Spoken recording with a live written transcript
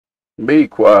Be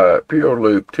Quiet Pure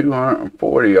Loop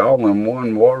 240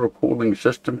 all-in-one water cooling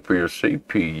system for your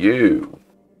CPU.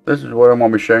 This is what I'm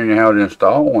going to be showing you how to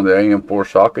install on the AM4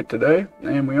 socket today,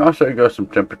 and we also got some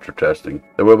temperature testing.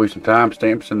 There will be some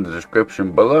timestamps in the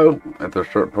description below. If there's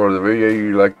a certain part of the video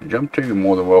you'd like to jump to, you're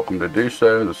more than welcome to do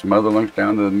so. There's some other links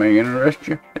down there that may interest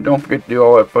you. And don't forget to do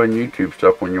all that fun YouTube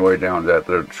stuff on your way down to that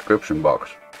there description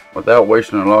box. Without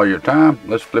wasting a lot of your time,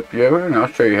 let's flip you over and I'll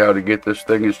show you how to get this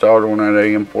thing installed on that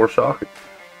AM4 socket.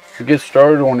 To get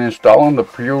started on installing the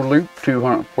Pure Loop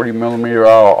 240mm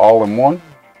all-in-one,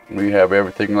 we have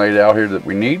everything laid out here that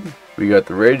we need. We got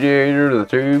the radiator, the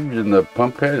tubes, and the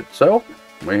pump head itself.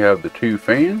 We have the two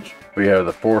fans. We have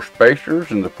the 4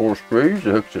 spacers and the 4 screws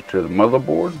that hooks it to the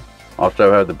motherboard.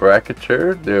 Also have the brackets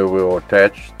here that will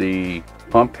attach the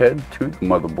pump head to the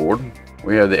motherboard.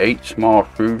 We have the 8 small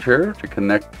screws here to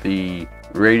connect the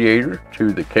radiator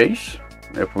to the case.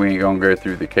 If we ain't gonna go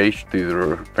through the case,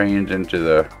 through the fans into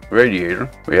the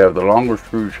radiator. We have the longer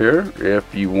screws here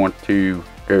if you want to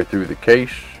go through the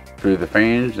case, through the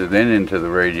fans, and then into the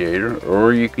radiator,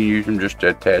 or you can use them just to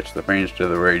attach the fans to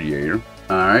the radiator.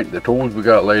 Alright, the tools we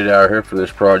got laid out here for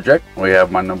this project. We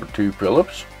have my number 2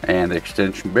 Phillips and the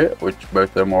extension bit, which both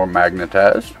of them are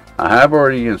magnetized. I have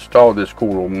already installed this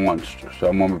cooler once, so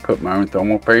I'm going to put my own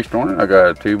thermal paste on it. I got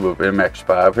a tube of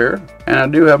MX5 here, and I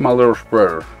do have my little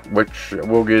spreader, which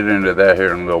we'll get into that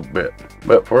here in a little bit.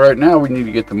 But for right now, we need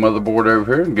to get the motherboard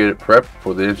over here and get it prepped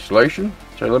for the installation.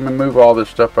 So let me move all this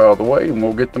stuff out of the way, and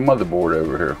we'll get the motherboard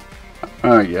over here.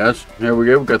 Alright guys, here we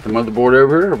go. We've got the motherboard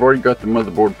over here. I've already got the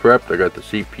motherboard prepped. I got the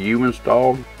CPU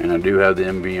installed, and I do have the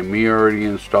NVMe already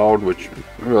installed, which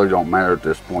really don't matter at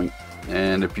this point.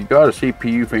 And if you got a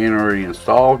CPU fan already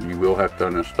installed, you will have to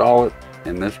uninstall it.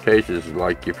 In this case, it's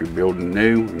like if you're building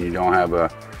new and you don't have a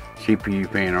CPU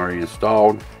fan already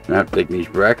installed, you have to take these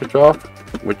brackets off,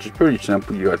 which is pretty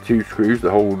simple. You got 2 screws to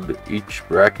hold each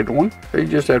bracket on. So you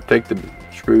just have to take the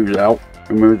screws out,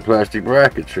 remove the plastic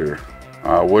brackets here.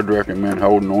 I would recommend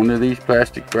holding on to these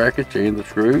plastic brackets and the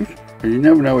screws, because you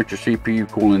never know what your CPU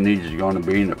cooling needs is going to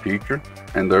be in the future.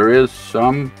 And there is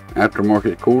some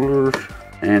aftermarket coolers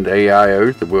and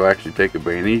AIOs that will actually take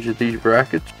advantage of these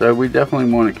brackets, so we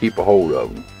definitely want to keep a hold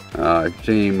of them. If you've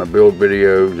seen my build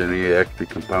videos and any extra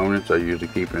components, I usually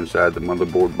keep inside the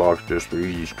motherboard box just for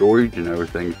easy storage, and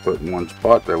everything's put in one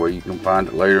spot, that way you can find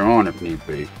it later on if need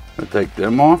be. I'll take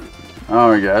them off.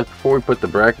 Alright guys, before we put the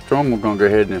brackets on, we're going to go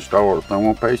ahead and install our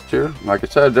thermal paste here. Like I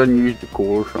said, it doesn't use the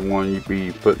cooler, so I'm going to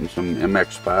be putting some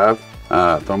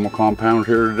MX5 thermal compound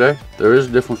here today. There is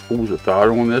different schools of thought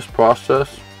on this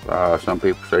process. Some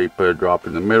people say you put a drop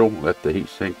in the middle, let the heat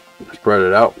sink spread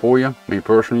it out for you. Me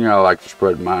personally, I like to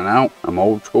spread mine out. I'm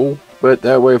old school, but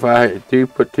that way if I do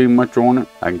put too much on it,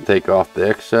 I can take off the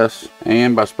excess.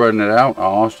 And by spreading it out, I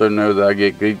also know that I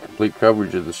get good complete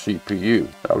coverage of the CPU.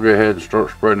 So I'll go ahead and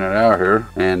start spreading it out here,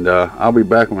 and I'll be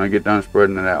back when I get done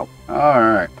spreading it out.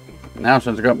 Alright, now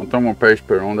since I got my thermal paste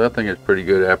put on, I think it's pretty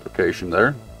good application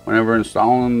there. Whenever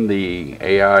installing the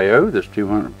AIO, this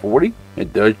 240,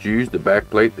 it does use the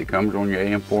backplate that comes on your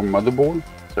AM4 motherboard.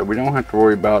 So we don't have to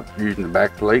worry about using the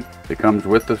backplate that comes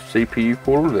with the CPU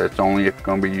cooler. That's only if you're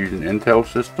going to be using Intel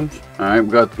systems. Alright,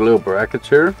 we've got the little brackets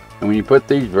here. And when you put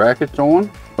these brackets on,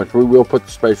 which we will put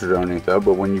the spacers underneath of,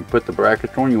 but when you put the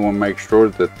brackets on, you want to make sure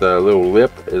that the little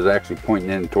lip is actually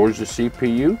pointing in towards the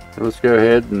CPU. So let's go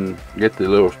ahead and get the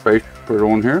little spacer put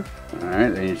on here.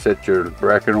 Alright, then you set your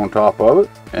bracket on top of it,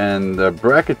 and the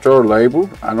brackets are labeled.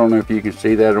 I don't know if you can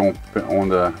see that on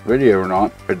the video or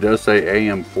not. It does say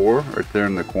AM4 right there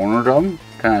in the corners of them,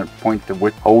 kind of point to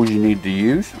which holes you need to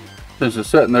use. Since it's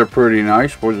sitting there pretty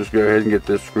nice, we'll just go ahead and get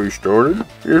this screw started.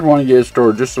 You just want to get it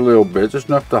started just a little bit, just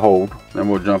enough to hold. Then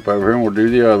we'll jump over here and we'll do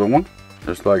the other one,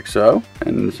 just like so.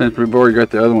 And since we've already got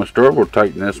the other one started, we'll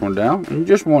tighten this one down. And you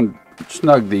just want to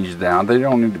snug these down. They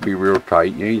don't need to be real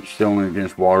tight. You ain't sealing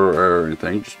against water or air or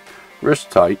anything. Just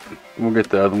wrist tight. We'll get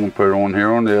the other one put on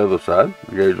here on the other side.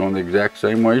 It goes on the exact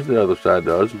same way as the other side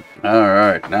does.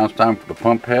 Alright, now it's time for the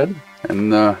pump head.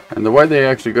 And the way they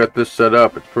actually got this set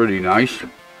up, it's pretty nice.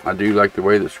 I do like the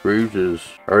way the screws is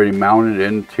already mounted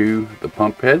into the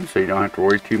pump head, so you don't have to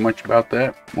worry too much about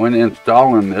that when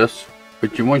installing this.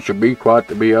 But you want your Be Quiet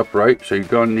to be upright, so you're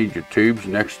going to need your tubes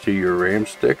next to your RAM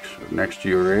sticks, next to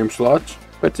your RAM slots.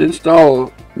 But to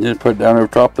install, just put it down over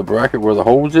top the bracket where the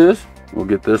holes is. We'll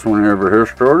get this one over here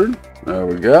started. There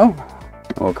we go.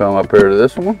 We'll come up here to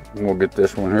this one. We'll get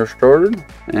this one here started.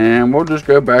 And we'll just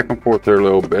go back and forth there a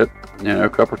little bit. You know, a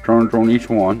couple of turns on each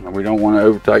one. We don't want to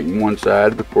over tighten one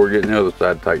side before getting the other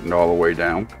side tightened all the way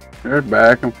down. There's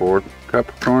back and forth, a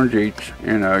couple turns each.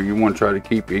 You know, you want to try to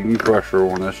keep even pressure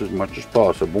on this as much as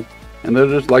possible. And they're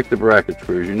just like the bracket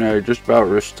screws, you know, just about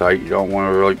wrist tight. You don't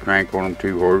want to really crank on them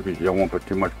too hard because you don't want to put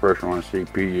too much pressure on the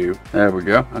CPU. There we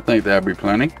go. I think that'll be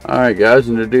plenty. All right, guys,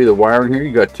 and to do the wiring here,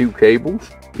 you got 2 cables.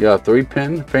 You got a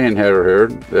 3-pin fan header here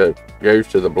that goes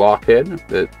to the block head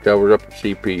that covers up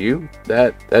the CPU.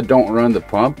 That don't run the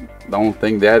pump. The only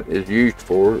thing that is used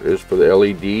for is for the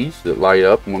LEDs that light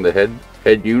up on the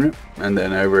head unit. And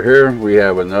then over here we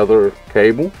have another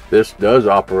cable. This does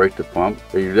operate the pump,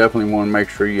 so you definitely want to make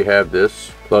sure you have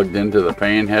this plugged into the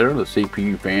fan header, the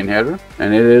CPU fan header.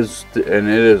 And it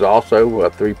is also a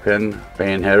 3-pin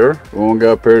fan header. We're going to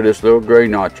go up here to this little gray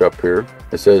notch up here.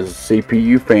 It says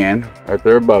CPU fan. Right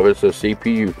there above it says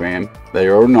CPU fan.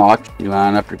 There are notch. You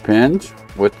line up your pins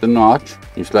with the notch.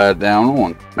 You slide it down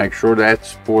on. Make sure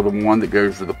that's for the one that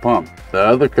goes to the pump. The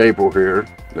other cable here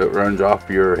that runs off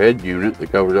your head unit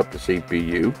that covers up the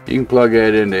CPU, you can plug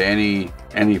that into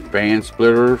any fan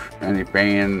splitters, any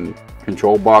fan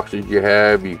control boxes you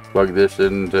have. You plug this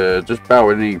into just about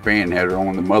any fan header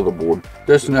on the motherboard.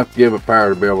 Just enough to give it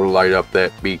power to be able to light up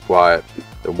that be quiet,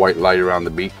 the white light around the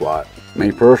be quiet. Me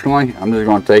personally, I'm just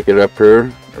going to take it up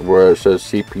here where it says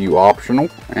CPU optional,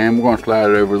 and we're going to slide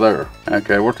it over there.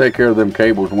 Okay, we'll take care of them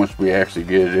cables once we actually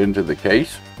get it into the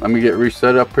case. Let me get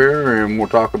reset up here and we'll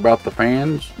talk about the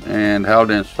fans and how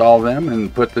to install them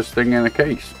and put this thing in a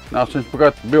case. Now, since we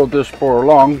got to build this far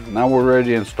along, now we're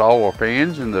ready to install our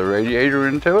fans and the radiator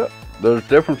into it. There's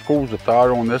different schools of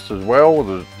thought on this as well.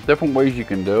 There's different ways you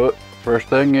can do it. First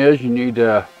thing is you need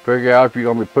to figure out if you're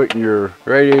going to be putting your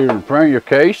radiator in front of your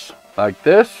case like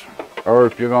this, or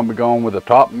if you're going to be going with a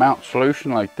top mount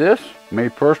solution like this. Me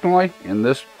personally, in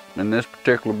this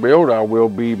particular build, I will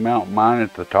be mounting mine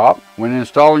at the top. When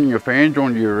installing your fans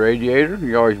onto your radiator,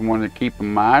 you always want to keep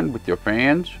in mind with your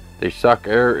fans, they suck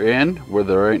air in where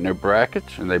there ain't no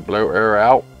brackets, and they blow air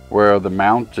out where the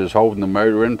mount is holding the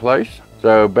motor in place.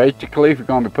 So basically, if you're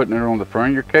going to be putting it on the front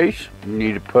of your case, you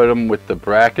need to put them with the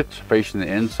brackets facing the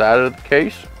inside of the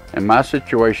case. In my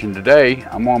situation today,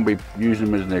 I'm going to be using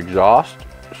them as an exhaust.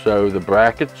 So the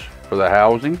brackets for the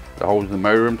housing that holds the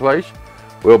motor in place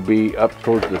will be up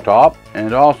towards the top.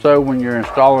 And also when you're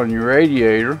installing your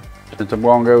radiator, since I'm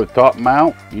going to go with top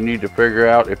mount, you need to figure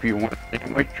out if you want to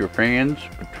sandwich your fans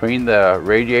between the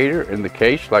radiator and the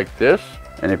case like this.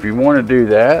 And if you want to do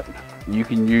that, you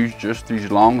can use just these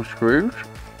long screws,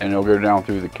 and they'll go down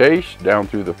through the case, down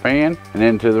through the fan, and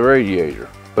into the radiator.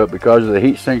 But because of the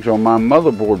heat sinks on my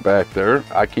motherboard back there,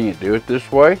 I can't do it this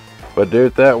way. But do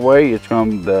it that way,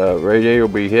 the radiator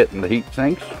will be hitting the heat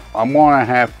sinks. I'm going to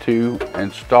have to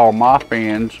install my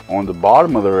fans on the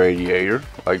bottom of the radiator,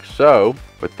 like so,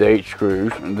 with the 8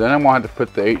 screws. And then I'm going to have to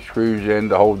put the 8 screws in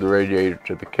to hold the radiator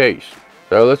to the case.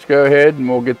 So let's go ahead and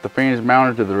we'll get the fans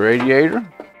mounted to the radiator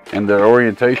and the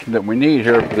orientation that we need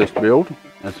here for this build.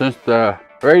 And since the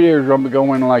radiator is going to be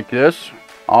going like this,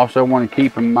 I also want to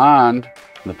keep in mind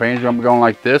the fan's going to be going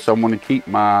like this. I want to keep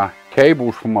my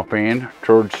cables for my fan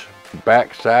towards the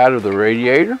back side of the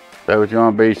radiator. So it's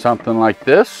going to be something like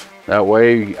this. That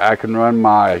way I can run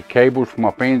my cables for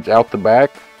my fans out the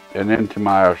back and into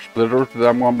my splitters that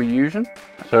I'm going to be using.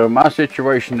 So in my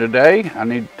situation today, I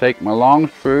need to take my long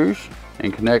screws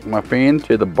and connect my fan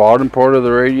to the bottom part of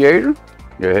the radiator.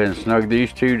 Go ahead and snug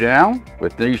these 2 down.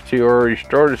 With these 2 already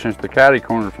started, since the catty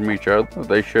corners from each other,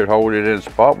 they should hold it in a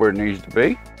spot where it needs to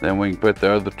be. Then we can put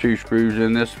the other 2 screws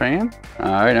in this fan.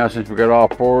 Alright, now since we got all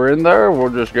 4 in there,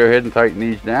 we'll just go ahead and tighten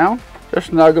these down. Just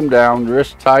snug them down,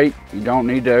 wrist tight. You don't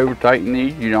need to over tighten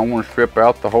these. You don't want to strip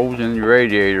out the holes in your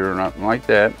radiator or nothing like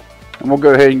that. And we'll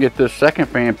go ahead and get this second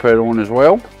fan put on as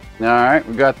well. Alright,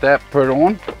 we got that put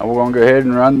on. We're going to go ahead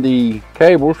and run the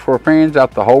cables for fans out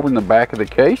the hole in the back of the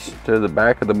case to the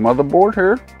back of the motherboard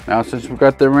here. Now since we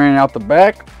got them ran out the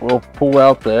back, we'll pull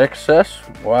out the excess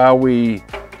while we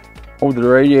hold the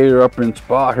radiator up in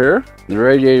spot here. The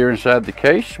radiator inside the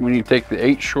case, we need to take the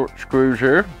 8 short screws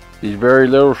here. These very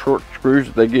little short screws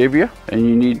that they give you. And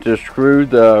you need to screw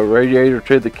the radiator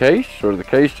to the case, or the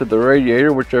case to the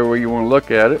radiator, whichever way you want to look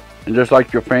at it. And just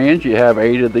like your fans, you have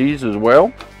 8 of these as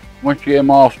well. Once you get them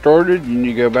all started, you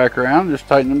need to go back around and just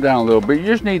tighten them down a little bit. You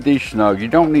just need these snug. You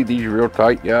don't need these real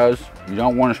tight, guys. You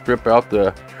don't want to strip out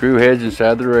the screw heads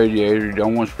inside the radiator. You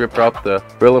don't want to strip out the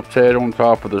Phillips head on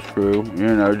top of the screw.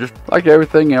 You know, just like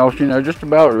everything else, you know, just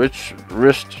about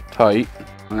wrist tight.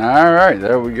 Alright,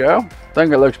 there we go. I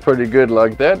think it looks pretty good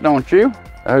like that, don't you?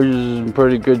 Those is in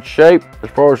pretty good shape. As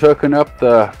far as hooking up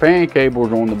the fan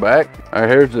cables on the back,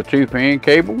 here's the 2 fan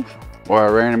cables where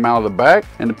I ran them out of the back.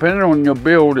 And depending on your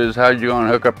build is how you're going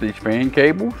to hook up these fan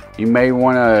cables. You may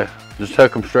want to just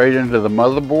hook them straight into the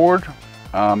motherboard.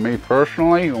 Me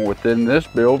personally, within this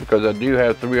build, because I do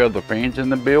have 3 other fans in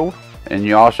the build, And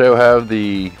you also have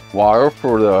the wire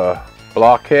for the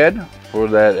blockhead for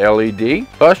that LED.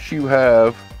 Plus you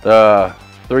have the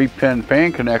 3-pin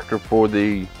fan connector for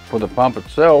the pump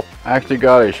itself. I actually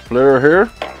got a splitter here,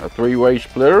 a 3-way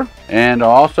splitter, and I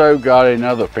also got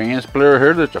another fan splitter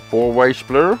here that's a 4-way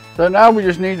splitter. So now we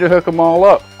just need to hook them all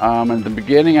up. In the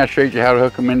beginning I showed you how to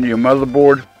hook them into your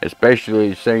motherboard. It's basically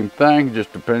the same thing, it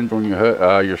just depends on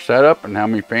your setup and how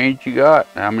many fans you got,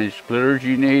 how many splitters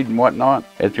you need and whatnot.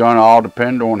 It's going to all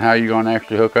depend on how you're going to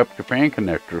actually hook up your fan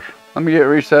connectors. Let me get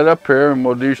reset up here and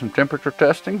we'll do some temperature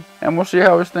testing and we'll see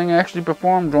how this thing actually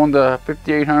performs on the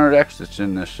 5800X that's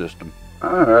in this system.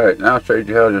 Alright, now I'll show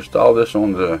you how to install this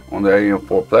on the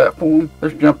AM4 platform.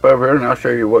 Let's jump over here and I'll show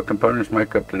you what components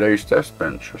make up today's test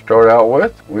bench. To start out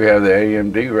with, we have the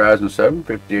AMD Ryzen 7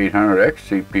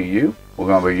 5800X CPU. We're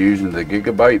going to be using the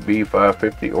Gigabyte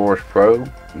B550 Aorus Pro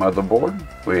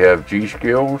motherboard. We have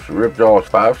G-Skills Ripjaws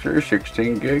 5 Series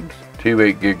 16 gigs, 2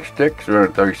 8-gig sticks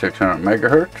running 3600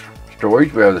 megahertz.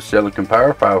 Storage, we have the Silicon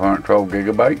Power 512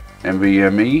 gigabyte,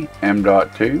 NVMe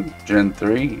M.2 Gen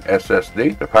 3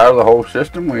 SSD. To power the whole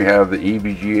system, we have the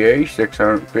EVGA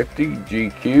 650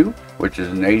 GQ, which is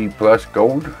an 80+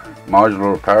 gold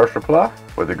modular power supply.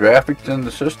 For the graphics in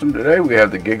the system today, we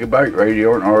have the Gigabyte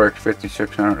Radiator RX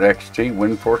 5600 XT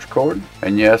WindForce card.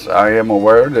 And yes, I am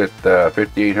aware that the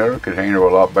 5800 could handle a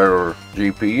lot better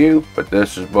GPU, but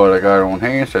this is what I got on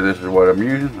hand, so this is what I'm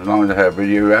using. As long as I have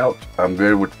video out, I'm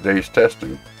good with today's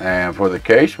testing. And for the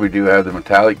case, we do have the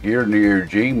Metallic Gear Neo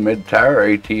G Mid-Tower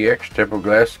ATX tempered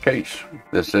glass case.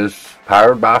 This is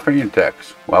powered by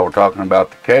Fantex. While we're talking about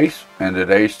the case and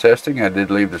today's testing, I did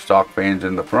leave the stock fans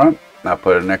in the front. I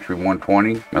put an extra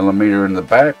 120mm in the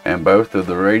back, and both of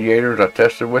the radiators I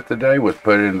tested with today was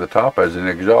put in the top as an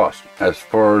exhaust. As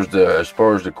far as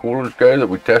the coolers go that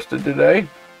we tested today,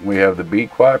 we have the Be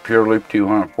Quiet Pure Loop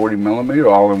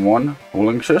 240mm all-in-one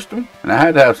cooling system, and I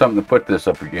had to have something to put this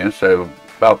up against, so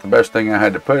about the best thing I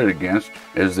had to put it against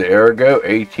is the Aigo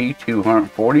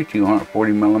AT240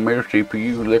 240mm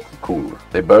CPU liquid cooler.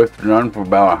 They both run for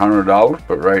about $100,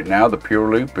 but right now the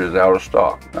Pure Loop is out of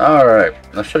stock. Alright,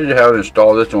 I'll show you how to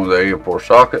install this on the AM4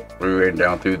 socket. We ran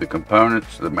down through the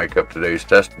components that make up today's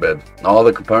test bed. All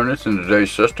the components in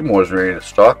today's system was ran in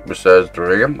stock besides the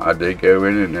RAM. I did go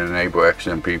in and enable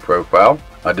XMP profile.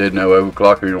 I did no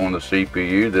overclocking on the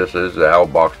CPU. This is the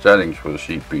out-of-box settings for the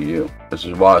CPU. This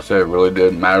is why I said it really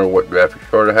didn't matter what graphics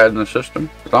card I had in the system.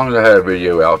 As long as I had a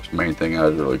video out, it's the main thing I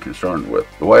was really concerned with.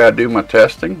 The way I do my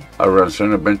testing, I run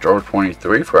Cinebench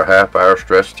R23 for a half-hour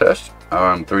stress test. I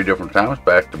run them 3 different times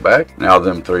back to back. Now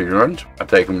them 3 runs, I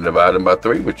take them and divide them by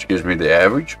 3, which gives me the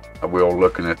average. We're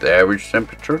looking at the average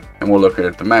temperature and we're looking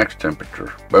at the max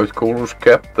temperature. Both coolers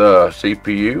kept the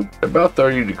CPU at about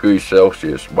 30 degrees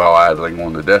Celsius while idling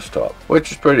on the desktop,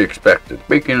 which is pretty expected.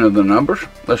 Speaking of the numbers,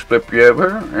 let's flip you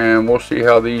over and we'll see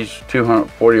how these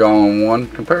 240 all-in-one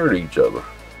compare to each other.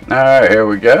 Alright, here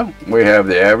we go. We have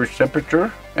the average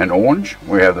temperature in orange.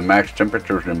 We have the max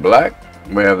temperatures in black.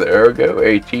 We have the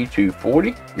Aigo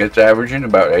AT240. It's averaging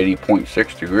about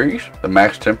 80.6 degrees. The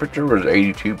max temperature was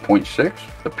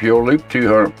 82.6. The Pure Loop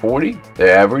 240, the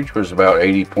average was about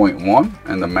 80.1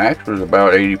 and the max was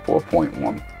about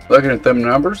 84.1. Looking at them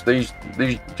numbers, these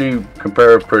do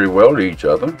compare pretty well to each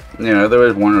other. You know, there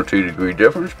is 1 or 2 degree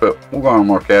difference, but we're going to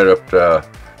mark that up to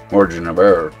margin of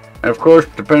error. And of course,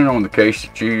 depending on the case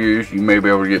that you use, you may be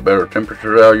able to get better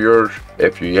temperatures out of yours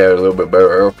if you have a little bit better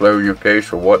airflow in your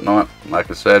case or whatnot.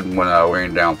 Like I said, when I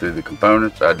ran down through the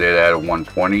components, I did add a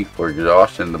 120 for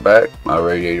exhaust in the back. My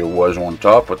radiator was on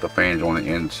top with the fans on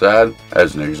the inside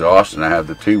as an exhaust, and I have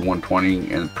the 2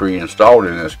 120 pre-installed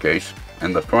in this case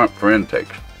in the front for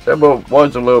intakes. So it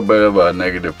was a little bit of a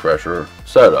negative pressure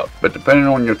setup, but depending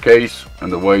on your case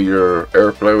and the way your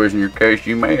airflow is in your case,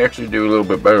 you may actually do a little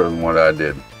bit better than what I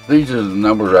did. These are the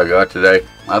numbers I got today.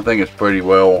 I think it's pretty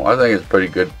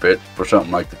good fit for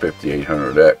something like the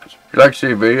 5800X. If you'd like to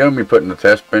see a video of me putting the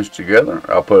test bench together,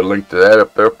 I'll put a link to that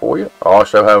up there for you. I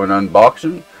also have an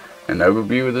unboxing and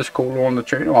overview of this cooler on the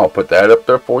channel. I'll put that up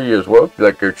there for you as well if you'd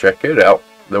like to go check it out.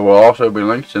 There will also be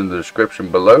links in the description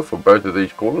below for both of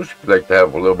these coolers if you'd like to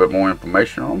have a little bit more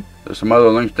information on them. There's some other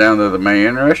links down there that may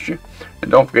interest you.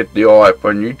 And don't forget to do all that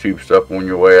fun YouTube stuff on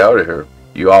your way out of here.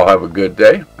 You all have a good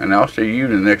day, and I'll see you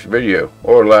in the next video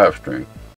or live stream.